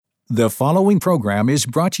The following program is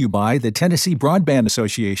brought to you by the Tennessee Broadband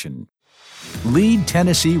Association. Lead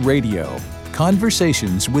Tennessee Radio.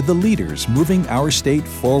 Conversations with the leaders moving our state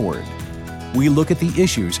forward. We look at the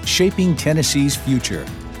issues shaping Tennessee's future: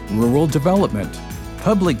 rural development,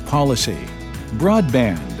 public policy,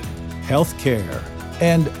 broadband, healthcare,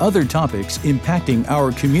 and other topics impacting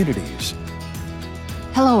our communities.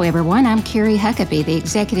 Hello, everyone. I'm Carrie Huckabee, the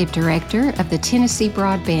Executive Director of the Tennessee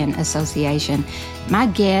Broadband Association. My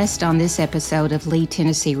guest on this episode of Lead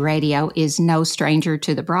Tennessee Radio is no stranger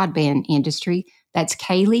to the broadband industry. That's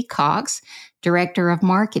Kaleigh Cox, Director of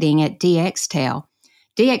Marketing at DxTel.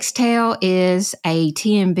 DxTel is a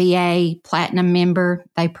TMBA Platinum member.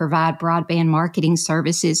 They provide broadband marketing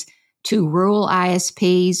services to rural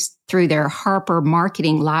ISPs through their Harper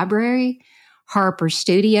Marketing Library, Harper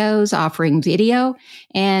Studios offering video,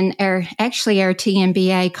 and our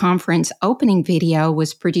TMBA conference opening video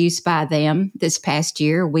was produced by them this past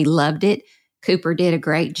year. We loved it. Cooper did a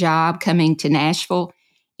great job coming to Nashville,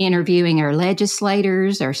 interviewing our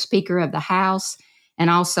legislators, our Speaker of the House, and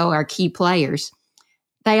also our key players.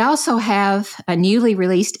 They also have a newly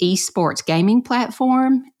released esports gaming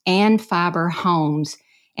platform and fiber homes.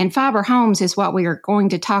 And fiber homes is what we are going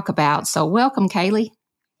to talk about. So welcome, Kaleigh.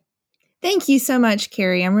 Thank you so much,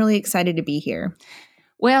 Carrie. I'm really excited to be here.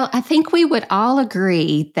 Well, I think we would all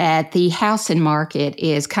agree that the housing market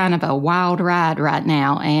is kind of a wild ride right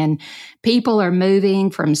now, and people are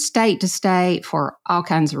moving from state to state for all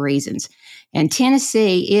kinds of reasons. And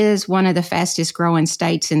Tennessee is one of the fastest growing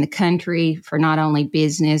states in the country for not only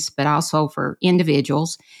business, but also for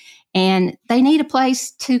individuals. And they need a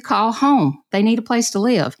place to call home. They need a place to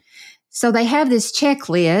live. So they have this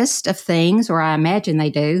checklist of things, or I imagine they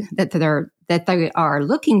do, that they are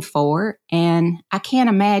looking for, and I can't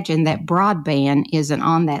imagine that broadband isn't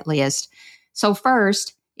on that list. So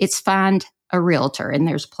first, it's find a realtor, and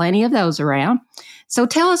there's plenty of those around. So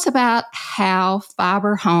tell us about how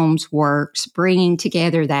Fiber Homes works, bringing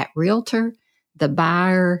together that realtor, the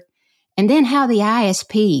buyer, and then how the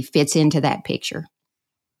ISP fits into that picture.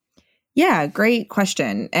 Yeah, great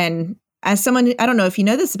question. And as someone, I don't know if you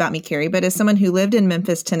know this about me, Carrie, but as someone who lived in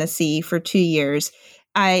Memphis, Tennessee for 2 years,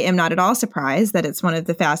 I am not at all surprised that it's one of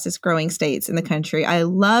the fastest growing states in the country. I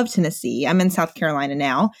love Tennessee. I'm in South Carolina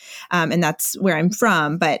now, and that's where I'm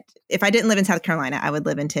from. But if I didn't live in South Carolina, I would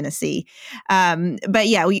live in Tennessee. But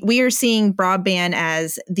yeah, we are seeing broadband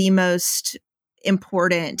as the most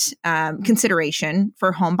important consideration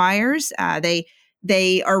for home buyers.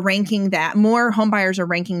 They are ranking that, more homebuyers are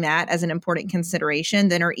ranking that as an important consideration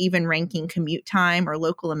than are even ranking commute time or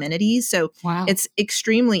local amenities. So wow. It's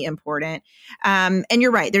extremely important. And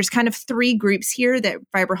you're right, there's kind of three groups here that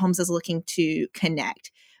Fiber Homes is looking to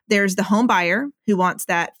connect. There's the home buyer who wants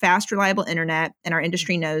that fast, reliable internet, and our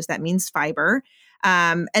industry knows that means fiber.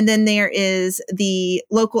 And then there is the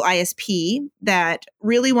local ISP that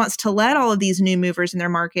really wants to let all of these new movers in their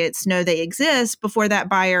markets know they exist before that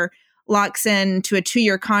buyer locks in to a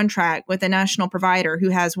 2-year contract with a national provider who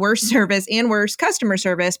has worse service and worse customer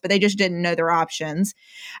service, but they just didn't know their options.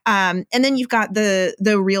 And then you've got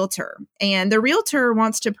the realtor, and the realtor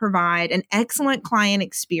wants to provide an excellent client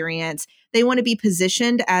experience. They want to be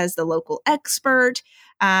positioned as the local expert.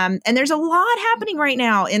 And there's a lot happening right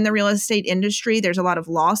now in the real estate industry. There's a lot of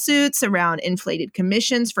lawsuits around inflated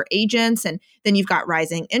commissions for agents. And then you've got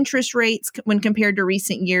rising interest rates when compared to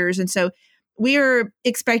recent years. And so we are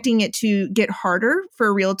expecting it to get harder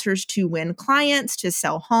for realtors to win clients, to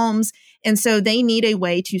sell homes. And so they need a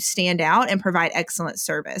way to stand out and provide excellent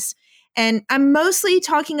service. And I'm mostly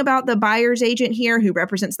talking about the buyer's agent here who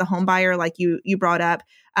represents the home buyer like you brought up.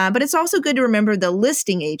 But it's also good to remember the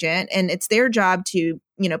listing agent, and it's their job to,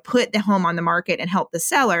 put the home on the market and help the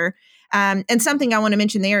seller. And something I want to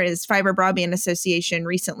mention there is Fiber Broadband Association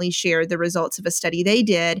recently shared the results of a study they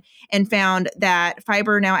did and found that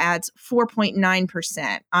fiber now adds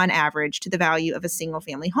 4.9% on average to the value of a single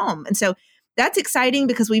family home. And so that's exciting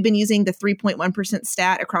because we've been using the 3.1%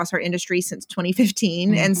 stat across our industry since 2015.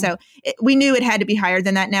 Mm-hmm. And so we knew it had to be higher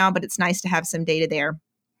than that now, but it's nice to have some data there.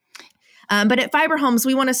 But at Fiber Homes,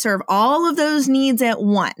 we want to serve all of those needs at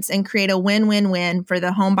once and create a win-win-win for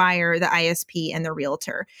the home buyer, the ISP, and the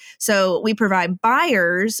realtor. So we provide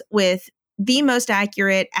buyers with the most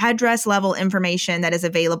accurate address level information that is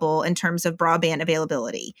available in terms of broadband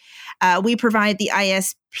availability. We provide the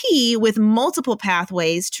ISP with multiple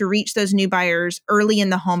pathways to reach those new buyers early in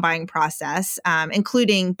the home buying process,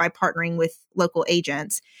 including by partnering with local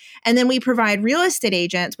agents. And then we provide real estate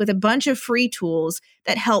agents with a bunch of free tools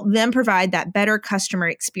that help them provide that better customer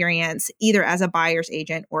experience, either as a buyer's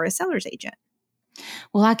agent or a seller's agent.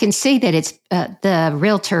 Well, I can see that it's the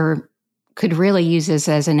realtor could really use this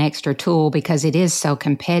as an extra tool because it is so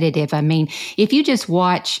competitive. I mean, if you just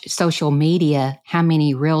watch social media, how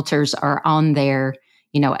many realtors are on there,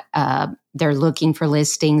 they're looking for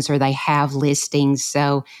listings or they have listings.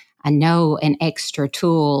 So I know an extra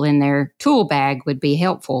tool in their tool bag would be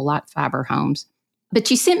helpful, like Fiber Homes. But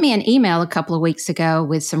you sent me an email a couple of weeks ago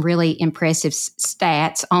with some really impressive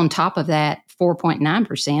stats on top of that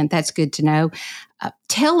 4.9%. That's good to know.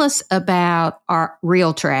 Tell us about our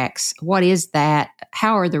RealTrax. What is that?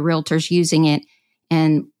 How are the realtors using it?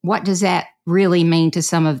 And what does that really mean to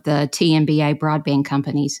some of the TMBA broadband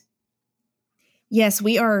companies? Yes,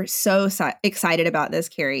 we are so excited about this,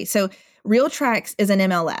 Carrie. So RealTrax is an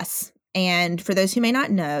MLS. And for those who may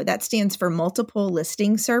not know, that stands for Multiple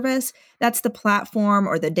Listing Service. That's the platform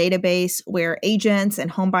or the database where agents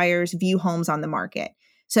and homebuyers view homes on the market.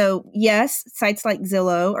 So yes, sites like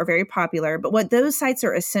Zillow are very popular, but what those sites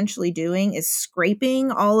are essentially doing is scraping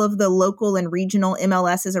all of the local and regional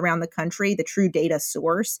MLSs around the country, the true data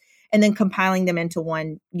source, and then compiling them into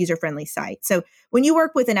one user-friendly site. So when you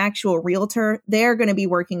work with an actual realtor, they're going to be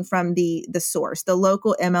working from the source, the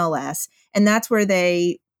local MLS, and that's where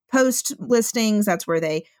they post listings, that's where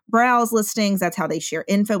they browse listings, that's how they share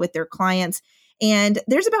info with their clients. And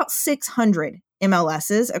there's about 600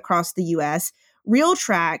 MLSs across the US.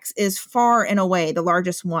 RealTrax is far and away the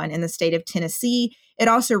largest one in the state of Tennessee. It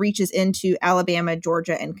also reaches into Alabama,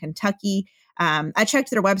 Georgia, and Kentucky. I checked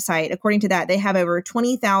their website. According to that, they have over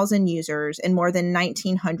 20,000 users and more than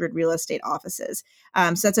 1,900 real estate offices.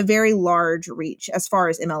 So that's a very large reach as far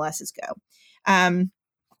as MLSs go.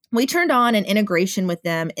 We turned on an integration with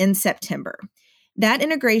them in September. That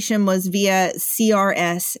integration was via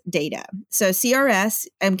CRS data. So CRS,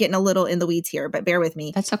 I'm getting a little in the weeds here, but bear with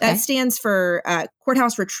me. That's okay. That stands for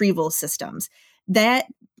Courthouse Retrieval Systems. That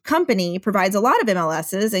company provides a lot of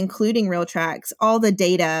MLSs, including RealTrax, all the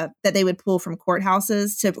data that they would pull from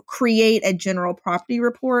courthouses to create a general property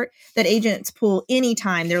report that agents pull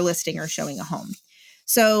anytime they're listing or showing a home.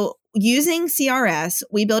 So using CRS,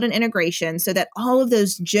 we built an integration so that all of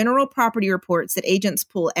those general property reports that agents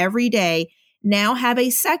pull every day now have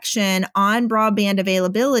a section on broadband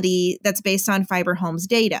availability that's based on Fiber Homes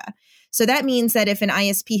data. So that means that if an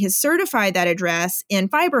ISP has certified that address in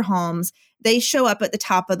Fiber Homes, they show up at the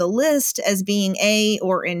top of the list as being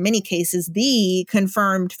or in many cases, the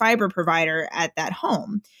confirmed fiber provider at that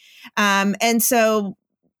home. And so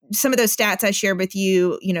some of those stats I shared with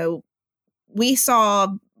you, we saw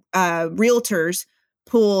realtors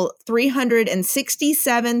pull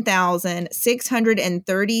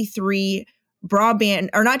 367,633 broadband,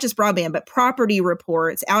 or not just broadband, but property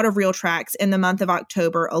reports out of RealTrax in the month of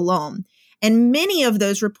October alone. And many of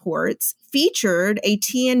those reports featured a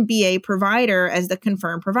TNBA provider as the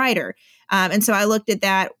confirmed provider. And so I looked at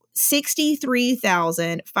that,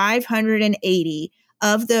 63,580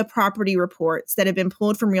 of the property reports that have been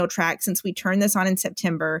pulled from RealTrax since we turned this on in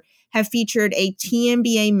September have featured a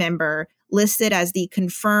TNBA member listed as the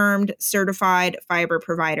confirmed certified fiber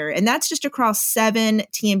provider. And that's just across 7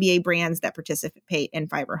 TNBA brands that participate in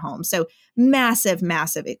Fiber Homes. So massive,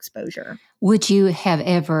 massive exposure. Would you have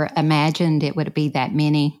ever imagined it would be that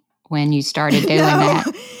many when you started doing that?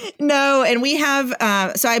 No. And we have,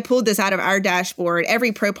 so I pulled this out of our dashboard.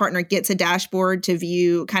 Every pro partner gets a dashboard to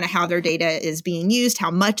view kind of how their data is being used,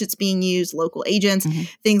 how much it's being used, local agents,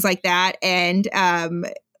 things like that. And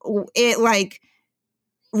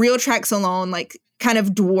RealTrax alone, kind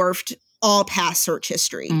of dwarfed all past search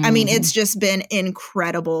history. I mean, it's just been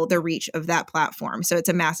incredible, the reach of that platform. So it's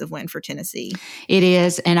a massive win for Tennessee. It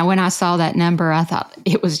is. And when I saw that number, I thought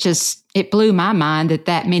it blew my mind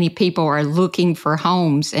that many people are looking for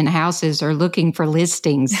homes and houses or looking for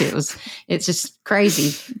listings. It's just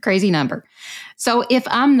crazy number. So if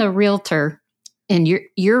I'm the realtor, and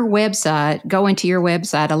your website, going to your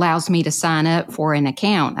website allows me to sign up for an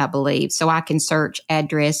account, I believe, so I can search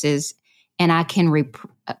addresses and I can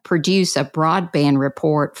produce a broadband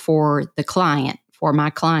report for my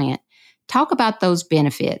client. Talk about those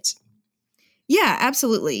benefits. Yeah,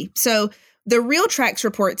 absolutely. So the RealTrax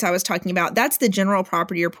reports I was talking about, that's the general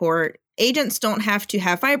property report. Agents don't have to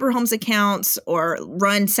have Fiber Homes accounts or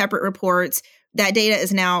run separate reports. That data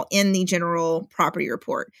is now in the general property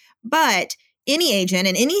report. But any agent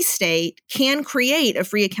in any state can create a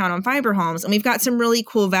free account on Fiber Homes, and we've got some really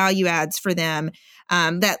cool value adds for them.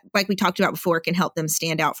 that, like we talked about before, can help them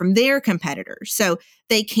stand out from their competitors. So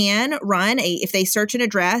they can run if they search an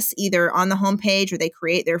address either on the homepage or they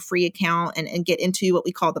create their free account and get into what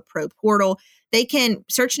we call the Pro Portal, they can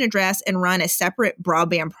search an address and run a separate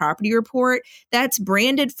broadband property report that's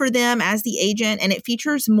branded for them as the agent, and it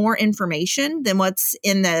features more information than what's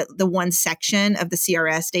in the one section of the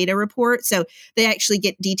CRS data report. So they actually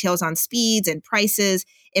get details on speeds and prices.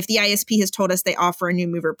 If the ISP has told us they offer a new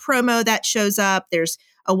mover promo, that shows up. There's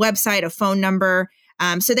a website, a phone number,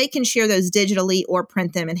 so they can share those digitally or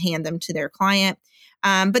print them and hand them to their client.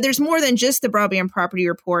 But there's more than just the broadband property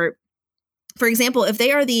report. For example, if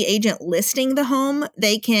they are the agent listing the home,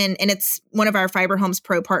 they can, and it's one of our Fiber Homes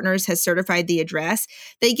Pro partners has certified the address,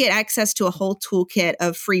 they get access to a whole toolkit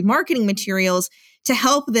of free marketing materials to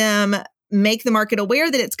help them make the market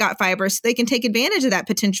aware that it's got fiber so they can take advantage of that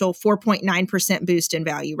potential 4.9% boost in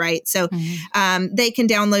value, right? So they can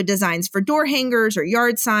download designs for door hangers or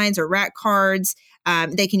yard signs or rack cards.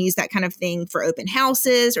 They can use that kind of thing for open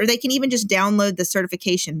houses, or they can even just download the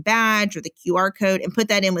certification badge or the QR code and put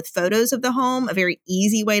that in with photos of the home, a very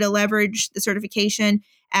easy way to leverage the certification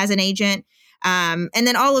as an agent. And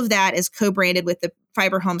then all of that is co-branded with the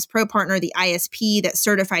Fiber Homes Pro partner, the ISP that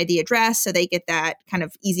certified the address, so they get that kind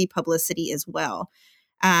of easy publicity as well.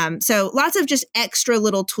 So lots of just extra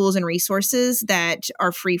little tools and resources that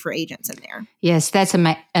are free for agents in there. Yes, that's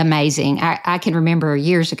amazing. I can remember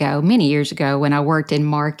many years ago, when I worked in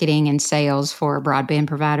marketing and sales for a broadband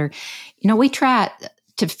provider, we tried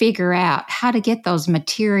to figure out how to get those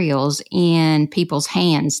materials in people's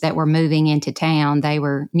hands that were moving into town. They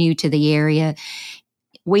were new to the area.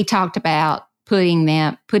 We talked about putting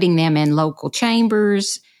them in local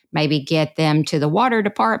chambers, maybe get them to the water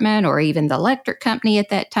department or even the electric company at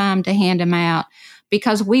that time to hand them out,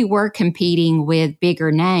 because we were competing with bigger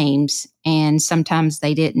names and sometimes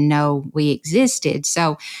they didn't know we existed.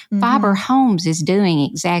 So Fiber Homes is doing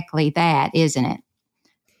exactly that, isn't it?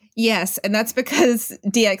 Yes, and that's because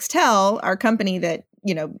DxTel, our company that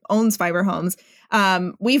owns Fiber Homes,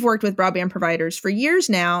 we've worked with broadband providers for years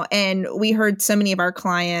now, and we heard so many of our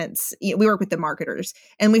clients. We work with the marketers,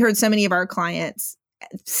 and we heard so many of our clients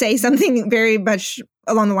say something very much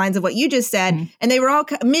along the lines of what you just said. And they were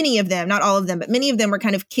many of them, not all of them, but many of them were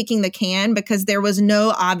kind of kicking the can because there was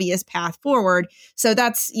no obvious path forward. So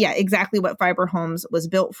that's, exactly what Fiber Homes was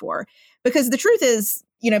built for. Because the truth is,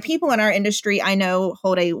 people in our industry, I know,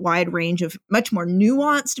 hold a wide range of much more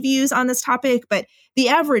nuanced views on this topic, but the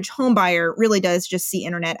average home buyer really does just see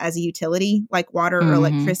internet as a utility, like water or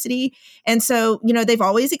electricity. And so, they've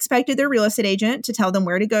always expected their real estate agent to tell them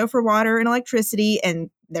where to go for water and electricity. And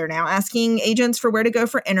they're now asking agents for where to go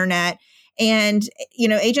for internet. And,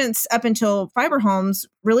 agents up until Fiber Homes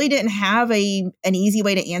really didn't have an easy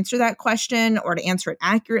way to answer that question or to answer it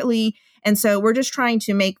accurately. And so we're just trying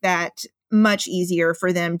to make that much easier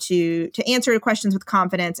for them to answer questions with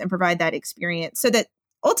confidence and provide that experience so that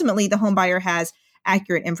ultimately the home buyer has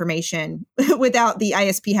accurate information without the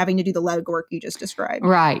ISP having to do the legwork you just described.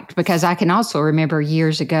 Right. Because I can also remember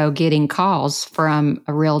years ago getting calls from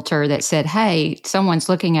a realtor that said, hey, someone's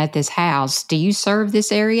looking at this house. Do you serve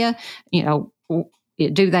this area? Do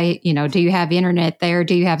they, do you have internet there?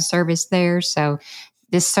 Do you have service there? So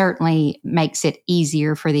this certainly makes it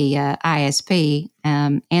easier for the ISP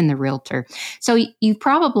and the realtor. So you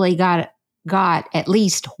probably got at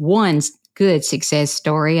least one good success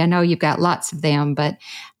story. I know you've got lots of them, but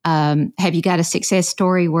have you got a success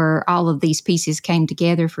story where all of these pieces came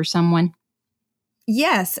together for someone?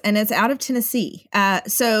 Yes, and it's out of Tennessee.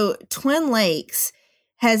 So Twin Lakes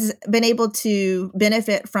has been able to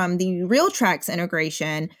benefit from the RealTrax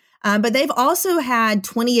integration, but they've also had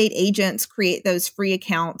 28 agents create those free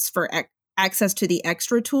accounts for access to the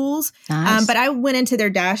extra tools. Nice. But I went into their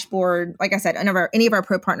dashboard. Like I said, any of our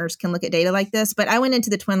pro partners can look at data like this, but I went into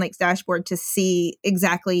the Twin Lakes dashboard to see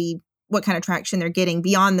exactly what kind of traction they're getting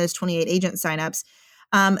beyond those 28 agent signups.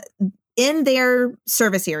 In their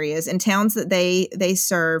service areas, in towns that they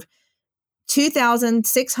serve,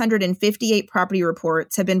 2,658 property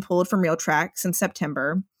reports have been pulled from RealTrax in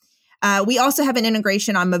September. We also have an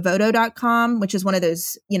integration on Movoto.com, which is one of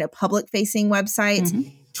those, public-facing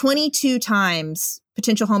websites. 22 times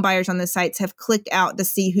potential home buyers on the sites have clicked out to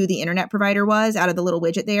see who the internet provider was out of the little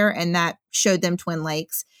widget there, and that showed them Twin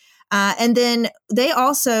Lakes. And then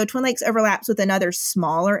Twin Lakes overlaps with another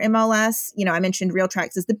smaller MLS. I mentioned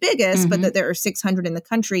RealTrax is the biggest, but that there are 600 in the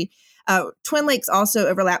country. Twin Lakes also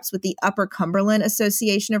overlaps with the Upper Cumberland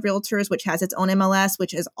Association of Realtors, which has its own MLS,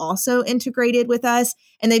 which is also integrated with us.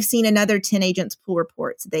 And they've seen another 10 agents pull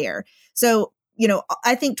reports there. So,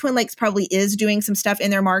 I think Twin Lakes probably is doing some stuff in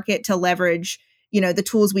their market to leverage, the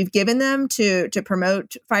tools we've given them to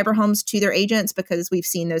promote fiber homes to their agents, because we've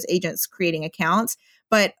seen those agents creating accounts.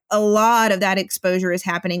 But a lot of that exposure is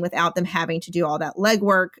happening without them having to do all that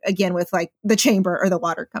legwork, again, with like the chamber or the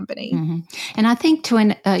water company. Mm-hmm. And I think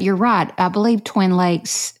you're right. I believe Twin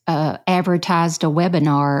Lakes advertised a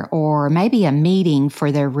webinar or maybe a meeting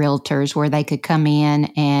for their realtors where they could come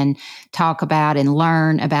in and talk about and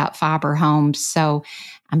learn about fiber homes. So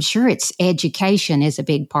I'm sure education is a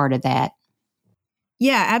big part of that.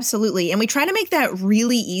 Yeah, absolutely. And we try to make that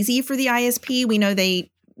really easy for the ISP. We know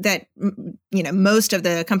that most of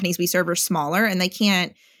the companies we serve are smaller and they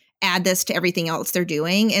can't add this to everything else they're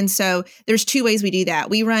doing. And so there's two ways we do that.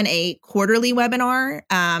 We run a quarterly webinar.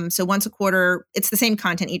 So once a quarter, it's the same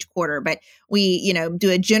content each quarter, but we, do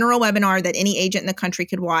a general webinar that any agent in the country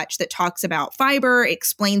could watch that talks about fiber,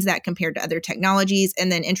 explains that compared to other technologies,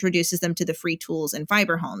 and then introduces them to the free tools in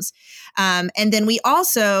fiber homes. And then we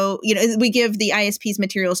also, we give the ISPs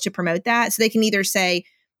materials to promote that. So they can either say,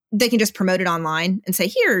 they can just promote it online and say,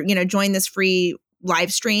 here, join this free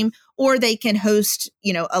live stream, or they can host,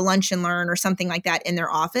 a lunch and learn or something like that in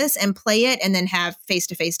their office and play it and then have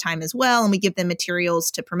face-to-face time as well. And we give them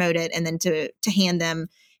materials to promote it and then to hand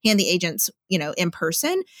the agents, in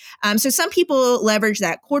person. So some people leverage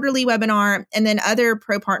that quarterly webinar, and then other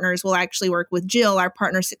pro partners will actually work with Jill, our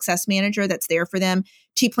partner success manager that's there for them,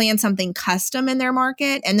 to plan something custom in their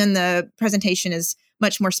market. And then the presentation is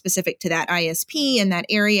much more specific to that ISP in that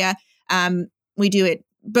area. We do it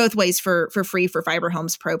both ways for free for Fiber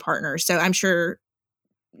Homes Pro partners. So I'm sure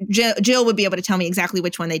Jill would be able to tell me exactly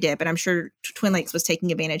which one they did, but I'm sure Twin Lakes was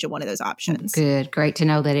taking advantage of one of those options. Good. Great to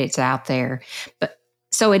know that it's out there. But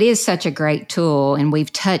so it is such a great tool, and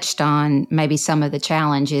we've touched on maybe some of the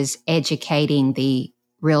challenges educating the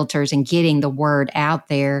realtors and getting the word out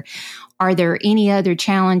there. Are there any other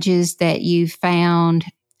challenges that you've found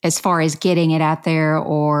as far as getting it out there,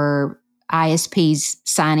 or ISPs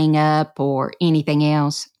signing up, or anything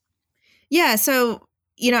else? Yeah. So,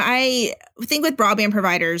 I think with broadband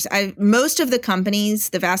providers, most of the companies,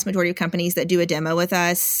 the vast majority of companies that do a demo with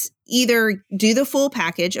us, either do the full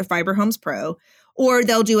package of Fiber Homes Pro, or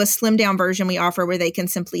they'll do a slimmed down version we offer where they can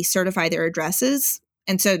simply certify their addresses.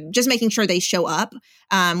 And so just making sure they show up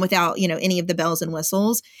without, any of the bells and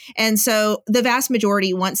whistles. And so the vast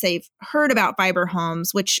majority, once they've heard about fiber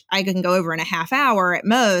homes, which I can go over in a half hour at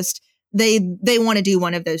most, they want to do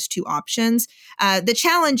one of those two options. The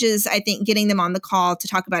challenge is, I think, getting them on the call to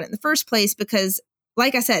talk about it in the first place, because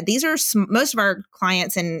like I said, these are most of our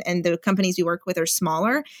clients and the companies we work with are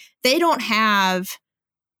smaller. They don't have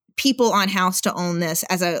people on house to own this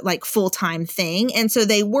as a full-time thing. And so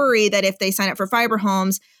they worry that if they sign up for fiber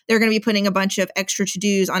homes, they're going to be putting a bunch of extra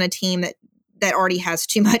to-dos on a team that already has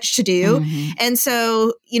too much to do. Mm-hmm. And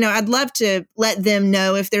so, I'd love to let them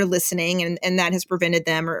know, if they're listening and that has prevented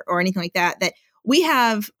them or anything like that we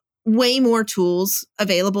have way more tools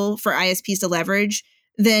available for ISPs to leverage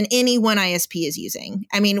than any one ISP is using.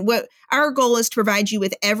 I mean, what our goal is to provide you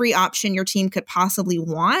with every option your team could possibly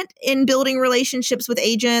want in building relationships with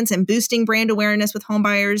agents and boosting brand awareness with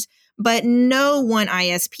homebuyers. But no one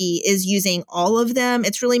ISP is using all of them.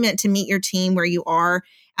 It's really meant to meet your team where you are.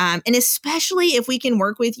 And especially if we can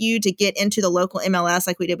work with you to get into the local MLS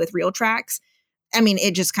like we did with RealTrax, I mean,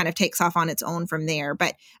 it just kind of takes off on its own from there.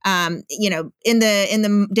 But, in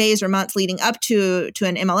the days or months leading up to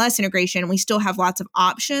an MLS integration, we still have lots of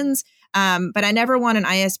options. But I never want an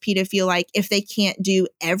ISP to feel like if they can't do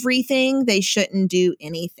everything, they shouldn't do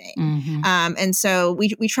anything. Mm-hmm. And so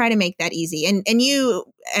we try to make that easy. And you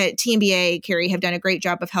at TMBA, Carrie, have done a great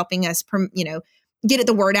job of helping us, get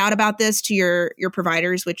the word out about this to your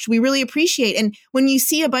providers, which we really appreciate. And when you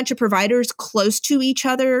see a bunch of providers close to each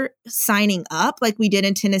other signing up, like we did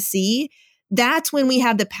in Tennessee, that's when we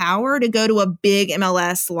have the power to go to a big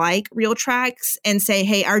MLS like RealTrax and say,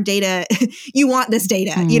 hey, our data, you want this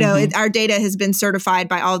data. Mm-hmm. Our data has been certified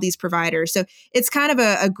by all these providers. So it's kind of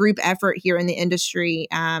a group effort here in the industry.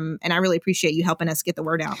 And I really appreciate you helping us get the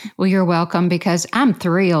word out. Well, you're welcome, because I'm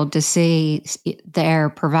thrilled to see their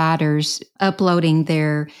providers uploading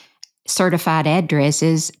their certified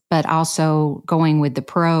addresses, but also going with the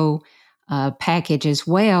pro package as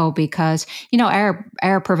well, because,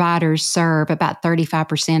 our providers serve about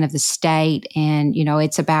 35% of the state. And,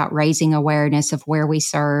 it's about raising awareness of where we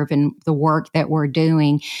serve and the work that we're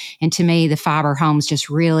doing. And to me, the Fiber Homes just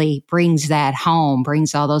really brings that home,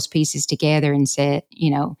 brings all those pieces together and said,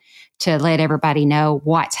 to let everybody know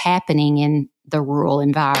what's happening in the rural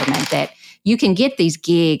environment, that you can get these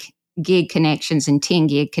gig connections and 10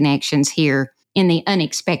 gig connections here in the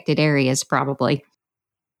unexpected areas, probably.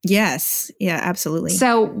 Yes. Yeah, absolutely.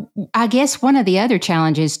 So I guess one of the other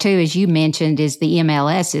challenges too, as you mentioned, is the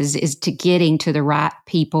MLS is to getting to the right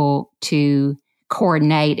people to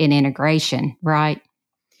coordinate an integration, right?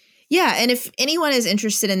 Yeah. And if anyone is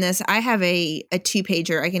interested in this, I have a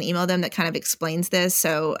 2-pager. I can email them that kind of explains this.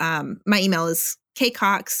 So my email is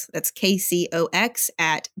kcox, that's KCOX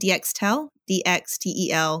at DxTel,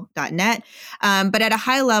 DxTel.net. But at a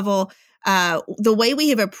high level, the way we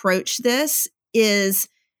have approached this is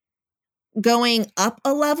going up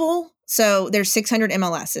a level. So there's 600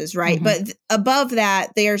 MLSs, right? Mm-hmm. But above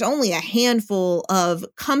that, there's only a handful of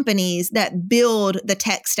companies that build the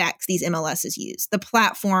tech stacks these MLSs use, the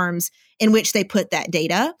platforms in which they put that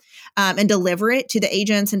data and deliver it to the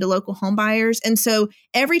agents and to local home buyers. And so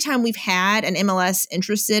every time we've had an MLS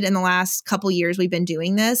interested in the last couple years we've been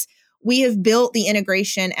doing this, we have built the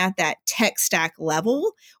integration at that tech stack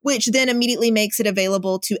level, which then immediately makes it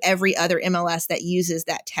available to every other MLS that uses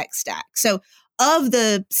that tech stack. So of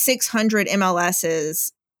the 600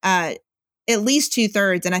 MLSs, at least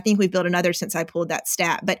 2/3, and I think we've built another since I pulled that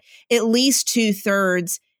stat, but at least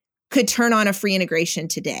 2/3 could turn on a free integration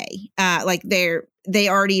today. Like they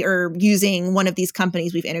already are using one of these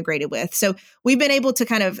companies we've integrated with. So we've been able to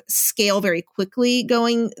kind of scale very quickly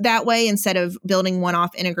going that way instead of building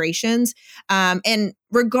one-off integrations. And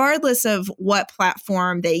regardless of what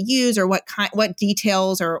platform they use or what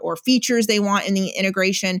details or features they want in the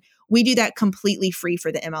integration, we do that completely free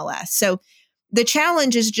for the MLS. So the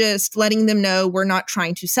challenge is just letting them know we're not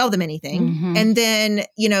trying to sell them anything. Mm-hmm. And then,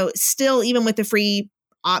 still, even with the free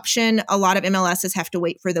option, a lot of MLSs have to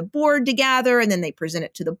wait for the board to gather, and then they present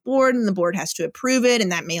it to the board, and the board has to approve it,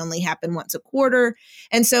 and that may only happen once a quarter.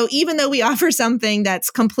 And so even though we offer something that's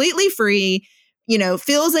completely free,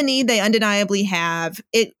 fills a need they undeniably have,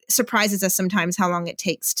 it surprises us sometimes how long it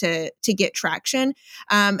takes to get traction.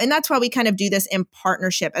 And that's why we kind of do this in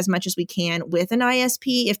partnership as much as we can with an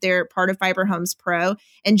ISP if they're part of Fiber Homes Pro.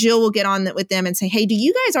 And Jill will get on with them and say, hey, do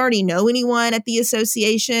you guys already know anyone at the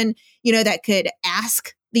association, that could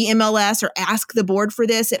ask the MLS or ask the board for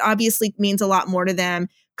this? It obviously means a lot more to them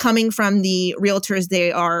coming from the realtors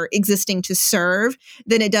they are existing to serve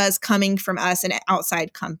than it does coming from us, an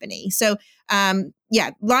outside company. So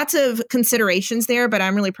lots of considerations there, but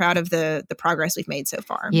I'm really proud of the progress we've made so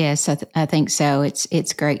far. Yes, I think so. It's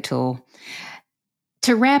a great tool.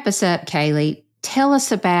 To wrap us up, Kaleigh, tell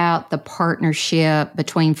us about the partnership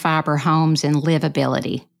between Fiber Homes and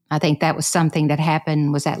Livability. I think that was something that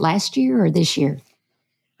happened, was that last year or this year?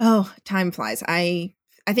 Oh, time flies. I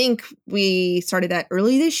think we started that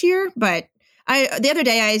early this year, but the other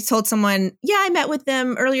day I told someone, I met with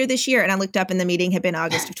them earlier this year, and I looked up and the meeting had been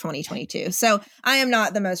August of 2022. So I am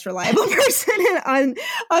not the most reliable person on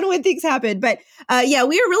when things happen. But we are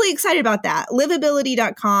really excited about that.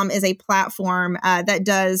 Livability.com is a platform that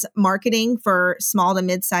does marketing for small to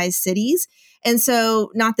mid-sized cities. And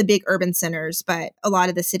so not the big urban centers, but a lot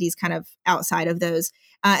of the cities kind of outside of those.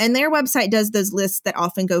 And their website does those lists that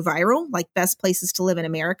often go viral, like best places to live in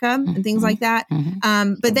America and things like that.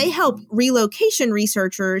 Mm-hmm. But they help relocation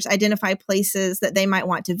researchers identify places that they might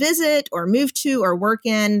want to visit or move to or work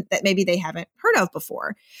in that maybe they haven't heard of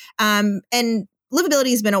before. And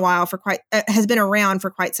Livability has been around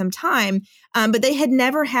for quite some time, but they had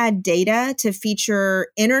never had data to feature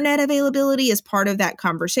internet availability as part of that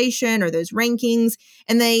conversation or those rankings,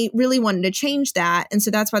 and they really wanted to change that, and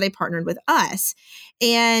so that's why they partnered with us.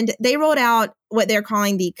 And they rolled out what they're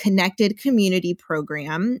calling the Connected Community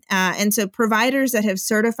Program, and so providers that have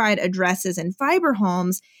certified addresses in fiber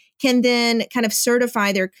homes can then kind of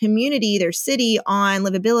certify their community, their city on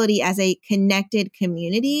Livability as a connected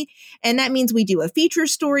community. And that means we do a feature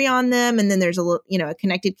story on them. And then there's a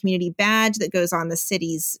connected community badge that goes on the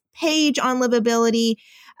city's page on Livability.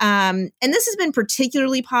 And this has been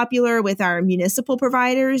particularly popular with our municipal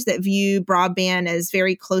providers that view broadband as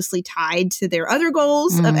very closely tied to their other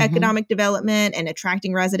goals of economic development and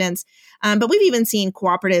attracting residents. But we've even seen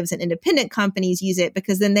cooperatives and independent companies use it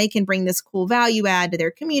because then they can bring this cool value add to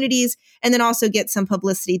their communities and then also get some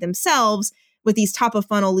publicity themselves with these top of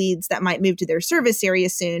funnel leads that might move to their service area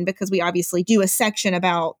soon, because we obviously do a section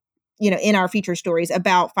about, in our feature stories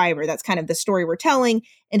about fiber. That's kind of the story we're telling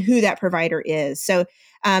and who that provider is. So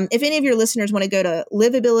if any of your listeners want to go to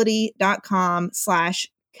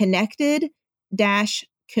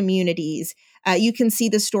livability.com/connected-communities, you can see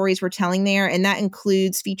the stories we're telling there. And that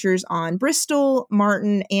includes features on Bristol,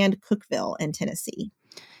 Martin, and Cookeville in Tennessee.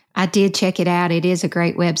 I did check it out. It is a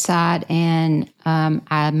great website. And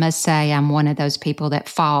I must say I'm one of those people that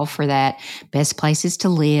fall for that best places to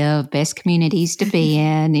live, best communities to be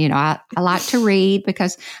in. I like to read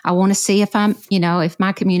because I want to see if if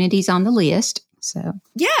my community's on the list. So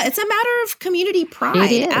yeah, it's a matter of community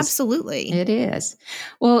pride. It is. Absolutely. It is.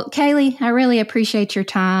 Well, Kaleigh, I really appreciate your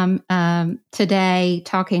time today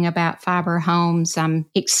talking about fiber homes. I'm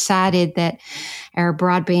excited that our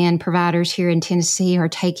broadband providers here in Tennessee are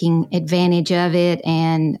taking advantage of it,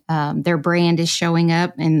 and their brand is showing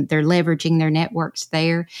up and they're leveraging their networks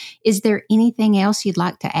there. Is there anything else you'd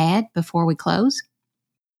like to add before we close?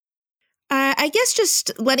 I guess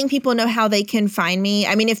just letting people know how they can find me.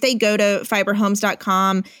 I mean, if they go to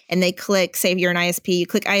fiberhomes.com and they click, say you're an ISP, you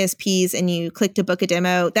click ISPs and you click to book a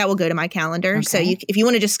demo, that will go to my calendar. Okay. So if you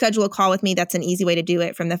want to just schedule a call with me, that's an easy way to do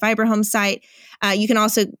it from the Fiber Homes site. You can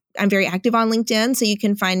also, I'm very active on LinkedIn, so you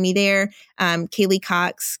can find me there, Kaleigh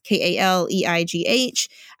Cox, Kaleigh,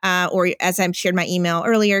 or as I shared my email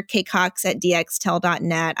earlier,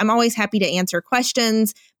 kcox@DxTel.net. I'm always happy to answer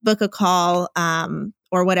questions, book a call,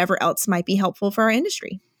 or whatever else might be helpful for our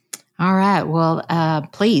industry. All right. Well,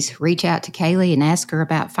 please reach out to Kaleigh and ask her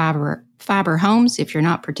about Fiber Homes. If you're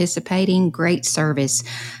not participating, great service.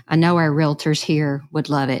 I know our realtors here would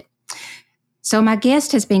love it. So my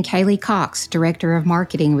guest has been Kaleigh Cox, Director of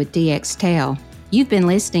Marketing with DxTel. You've been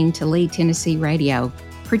listening to Lead Tennessee Radio,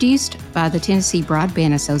 produced by the Tennessee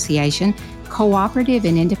Broadband Association, cooperative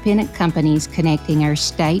and independent companies connecting our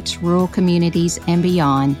states, rural communities, and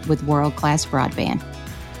beyond with world-class broadband.